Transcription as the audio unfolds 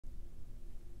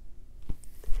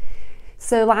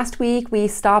So last week we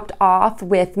stopped off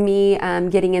with me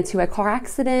getting into a car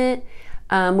accident,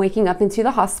 waking up into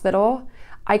the hospital.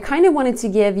 I kind of wanted to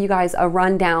give you guys a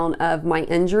rundown of my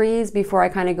injuries before I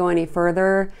kind of go any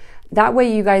further. That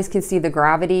way you guys can see the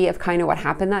gravity of kind of what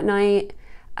happened that night.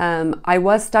 I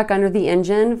was stuck under the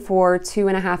engine for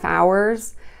 2.5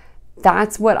 hours.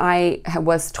 That's what I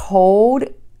was told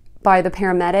by the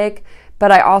paramedic, but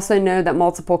I also know that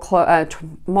multiple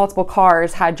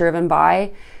cars had driven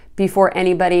by before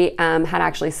anybody had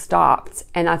actually stopped,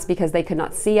 and that's because they could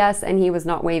not see us and he was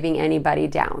not waving anybody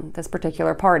down, this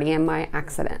particular party in my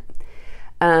accident.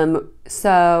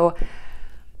 So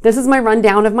this is my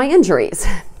rundown of my injuries,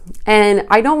 and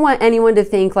I don't want anyone to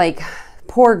think like,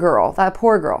 poor girl, that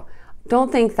poor girl.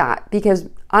 Don't think that, because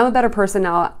I'm a better person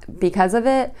now because of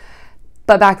it,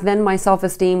 but back then my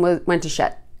self-esteem went to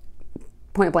shit,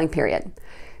 point blank period.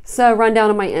 So rundown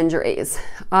of my injuries.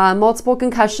 Multiple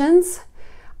concussions.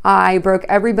 I broke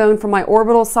every bone from my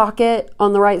orbital socket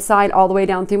on the right side all the way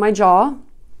down through my jaw.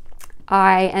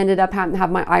 I ended up having to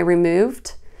have my eye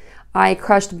removed. I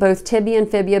crushed both tibia and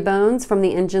fibia bones from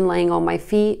the engine laying on my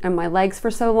feet and my legs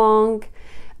for so long.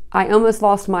 I almost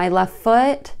lost my left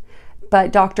foot,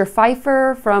 but Dr.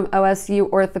 Pfeiffer from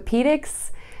OSU Orthopedics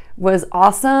was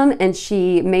awesome, and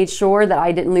she made sure that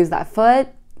I didn't lose that foot.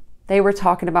 They were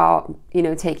talking about,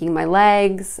 taking my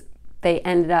legs. They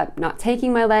ended up not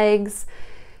taking my legs.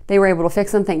 They were able to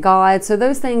fix them, thank God. So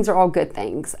those things are all good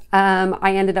things.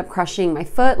 I ended up crushing my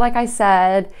foot, like I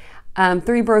said,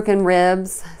 3 broken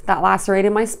ribs that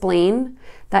lacerated my spleen,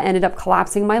 that ended up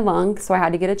collapsing my lung, so I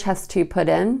had to get a chest tube put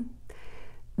in.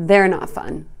 They're not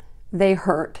fun. They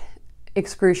hurt,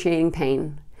 excruciating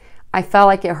pain. I felt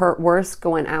like it hurt worse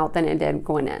going out than it did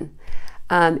going in.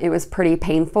 It was pretty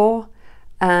painful.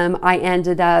 I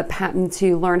ended up having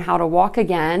to learn how to walk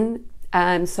again.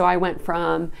 So I went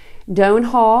from Doan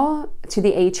Hall to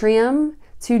the Atrium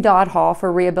to Dodd Hall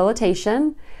for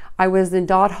rehabilitation. I was in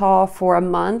Dodd Hall for a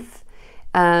month.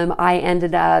 I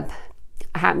ended up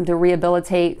having to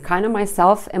rehabilitate kind of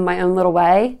myself in my own little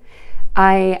way.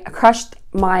 I crushed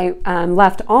my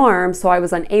left arm, so I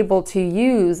was unable to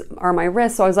use, or my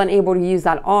wrist, so I was unable to use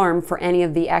that arm for any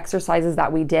of the exercises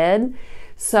that we did.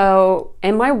 So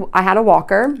I had a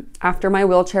walker after my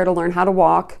wheelchair to learn how to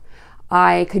walk.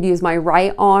 I could use my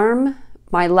right arm,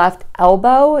 my left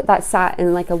elbow that sat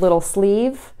in like a little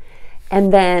sleeve,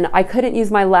 and then I couldn't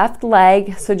use my left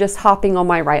leg, so just hopping on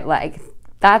my right leg.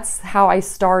 That's how I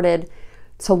started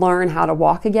to learn how to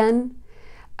walk again.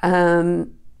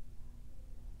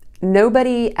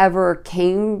 Nobody ever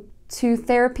came to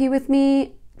therapy with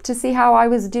me to see how I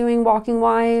was doing walking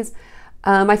wise.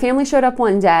 My family showed up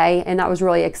one day, and that was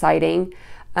really exciting.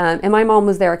 And my mom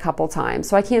was there a couple times,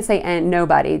 so I can't say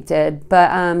nobody did,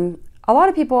 but a lot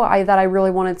of people that I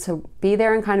really wanted to be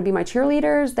there and kind of be my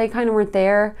cheerleaders, they kind of weren't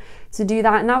there to do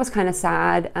that, and that was kind of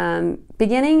sad.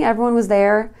 Beginning, everyone was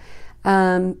there.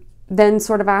 Then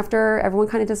sort of after, everyone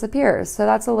kind of disappears. So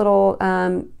that's a little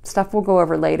stuff we'll go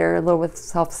over later, a little with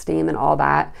self-esteem and all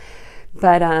that.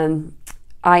 But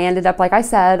I ended up, like I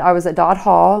said, I was at Dodd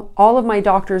Hall. All of my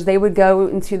doctors, they would go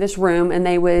into this room and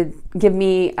they would give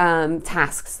me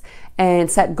tasks and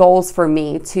set goals for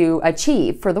me to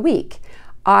achieve for the week.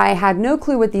 I had no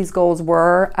clue what these goals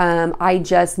were. I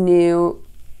just knew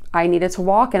I needed to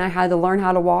walk, and I had to learn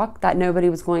how to walk, that nobody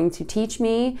was going to teach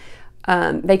me.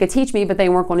 They could teach me, but they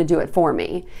weren't going to do it for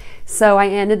me. So I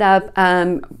ended up,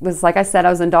 like I said,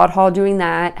 I was in Dodd Hall doing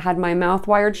that, had my mouth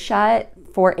wired shut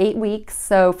for 8 weeks.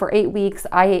 So for 8 weeks,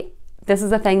 this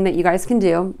is a thing that you guys can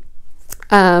do.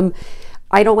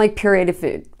 I don't like pureed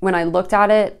food. When I looked at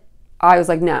it, I was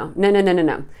like, no,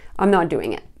 I'm not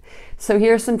doing it. So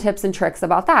here's some tips and tricks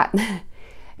about that.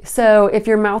 So if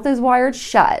your mouth is wired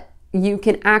shut, you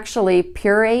can actually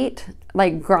pureate,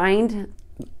 like grind,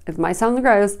 it might sound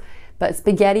gross, but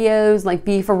SpaghettiOs, like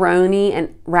beefaroni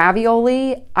and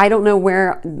ravioli, I don't know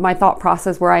where my thought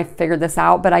process where I figured this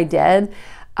out, but I did.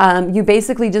 You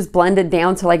basically just blend it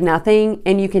down to like nothing,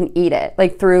 and you can eat it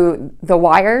like through the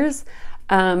wires.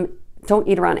 Don't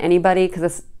eat around anybody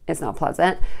because it's not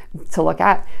pleasant to look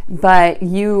at, but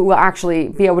you will actually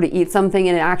be able to eat something,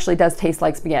 and it actually does taste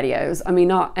like SpaghettiOs. I mean,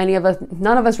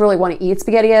 none of us really want to eat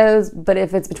SpaghettiOs, but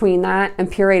if it's between that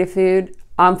and pureed food,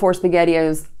 I'm for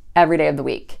SpaghettiOs every day of the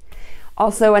week.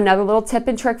 Also, another little tip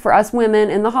and trick for us women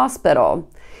in the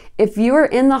hospital. If you are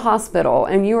in the hospital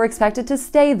and you are expected to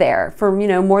stay there for,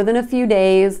 more than a few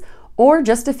days or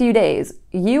just a few days,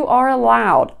 you are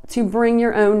allowed to bring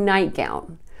your own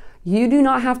nightgown. You do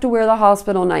not have to wear the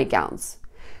hospital nightgowns.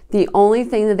 The only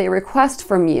thing that they request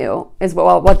from you is,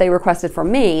 well, what they requested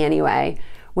from me anyway,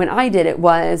 when I did it,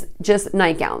 was just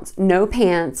nightgowns, no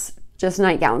pants, just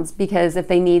nightgowns, because if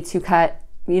they need to cut,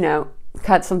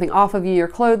 cut something off of you, your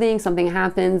clothing, something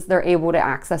happens, they're able to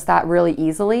access that really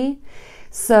easily.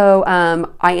 So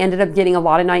I ended up getting a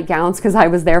lot of nightgowns because I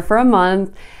was there for a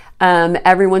month.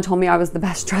 Everyone told me I was the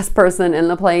best dressed person in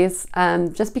the place,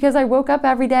 just because I woke up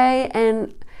every day,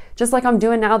 and just like I'm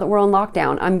doing now that we're on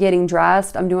lockdown, I'm getting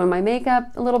dressed, I'm doing my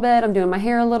makeup a little bit, I'm doing my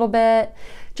hair a little bit,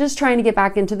 just trying to get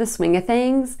back into the swing of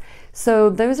things. So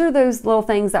those are those little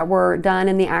things that were done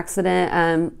in the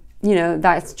accident.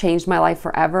 That's changed my life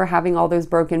forever, having all those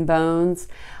broken bones.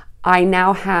 I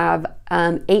now have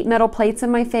 8 metal plates in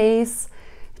my face,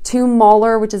 2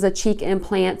 molar, which is a cheek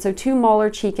implant, so 2 molar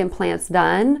cheek implants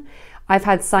done. I've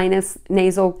had sinus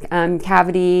nasal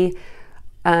cavity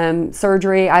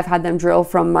surgery. I've had them drill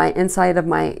from my inside of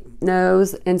my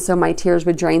nose, and so my tears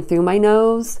would drain through my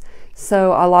nose.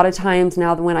 So a lot of times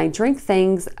now when I drink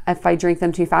things, if I drink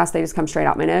them too fast, they just come straight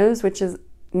out my nose, which is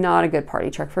not a good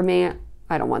party trick for me.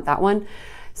 I don't want that one.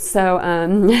 So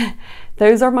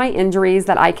those are my injuries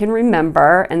that I can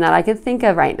remember and that I can think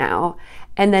of right now.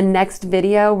 And then next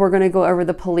video, we're going to go over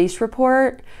the police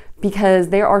report, because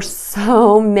there are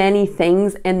so many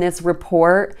things in this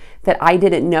report that I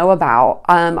didn't know about.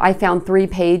 I found 3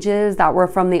 pages that were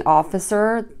from the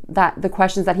officer, that the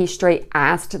questions that he straight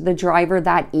asked the driver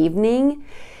that evening,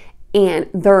 and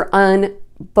they're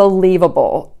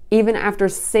unbelievable. Even after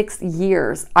 6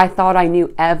 years, I thought I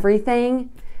knew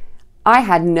everything. I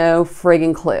had no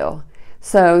friggin' clue.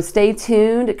 So stay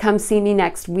tuned, come see me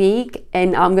next week,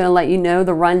 and I'm gonna let you know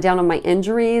the rundown of my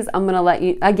injuries. I'm gonna let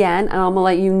you, again, and I'm gonna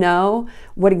let you know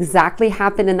what exactly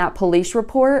happened in that police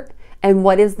report and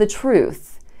what is the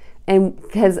truth. And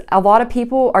because a lot of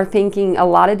people are thinking a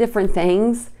lot of different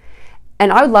things,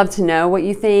 and I would love to know what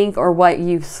you think or what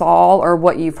you saw or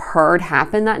what you've heard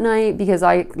happen that night, because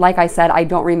like I said, I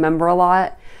don't remember a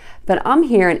lot, but I'm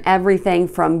hearing everything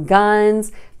from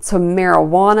guns to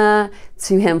marijuana,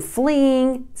 to him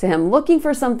fleeing, to him looking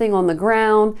for something on the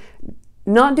ground,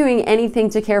 not doing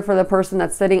anything to care for the person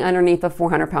that's sitting underneath a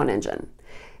 400-pound engine.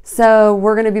 So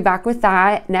we're going to be back with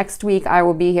that. Next week I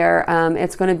will be here.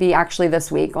 It's going to be actually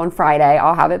this week on Friday.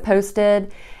 I'll have it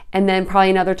posted. And then probably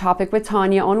another topic with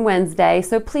Tanya on Wednesday.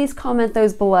 So please comment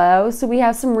those below. So we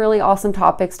have some really awesome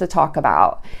topics to talk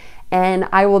about. And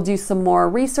I will do some more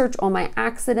research on my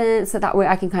accident, so that way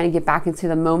I can kind of get back into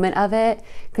the moment of it,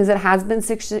 because it has been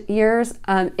 6 years.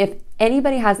 If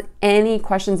anybody has any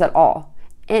questions at all,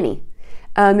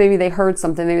 maybe they heard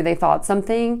something, maybe they thought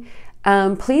something,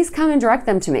 please come and direct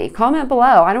them to me. Comment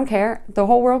below. I don't care. The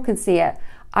whole world can see it.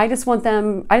 I just want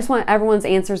everyone's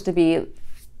answers to be,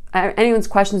 anyone's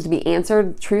questions to be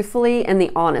answered truthfully in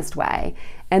the honest way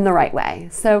and the right way.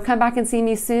 So come back and see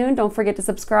me soon. Don't forget to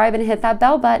subscribe and hit that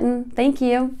bell button. Thank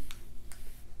you.